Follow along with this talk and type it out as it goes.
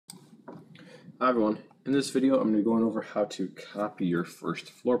Hi everyone, in this video I'm going to be going over how to copy your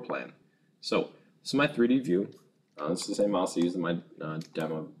first floor plan. So this is my 3D view. This is the same mouse I used in my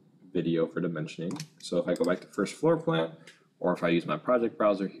demo video for dimensioning. So if I go back to first floor plan, or if I use my project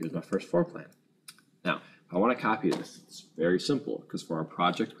browser, here's my first floor plan. Now, if I want to copy this, it's very simple because for our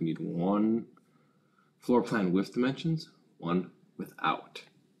project we need one floor plan with dimensions, one without.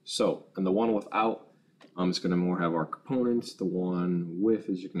 So, and the one without, it's going to more have our components. The one with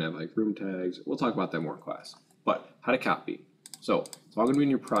is you can have like room tags. We'll talk about that more in class. But how to copy. So it's all going to be in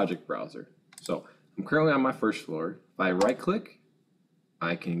your project browser. So I'm currently on my first floor. If I right click,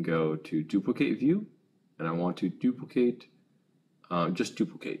 I can go to duplicate view, and I want to duplicate, just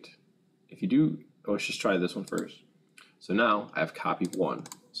duplicate. If you do, let's just try this one first. So now I have copy one.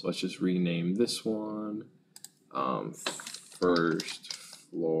 So let's just rename this one first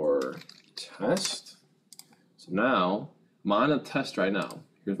floor test. So now I'm on a test right now.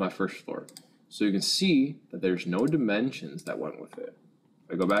 Here's my first floor. So you can see that there's no dimensions that went with it.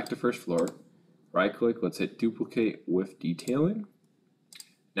 If I go back to first floor, right click, let's hit duplicate with detailing.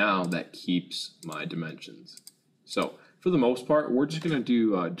 Now that keeps my dimensions. So for the most part, we're just gonna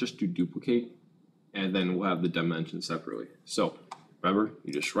do duplicate, and then we'll have the dimensions separately. So remember,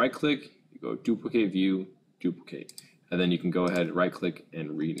 you just right click, you go duplicate view, duplicate, and then you can go ahead and right click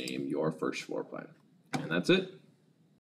and rename your first floor plan. And that's it.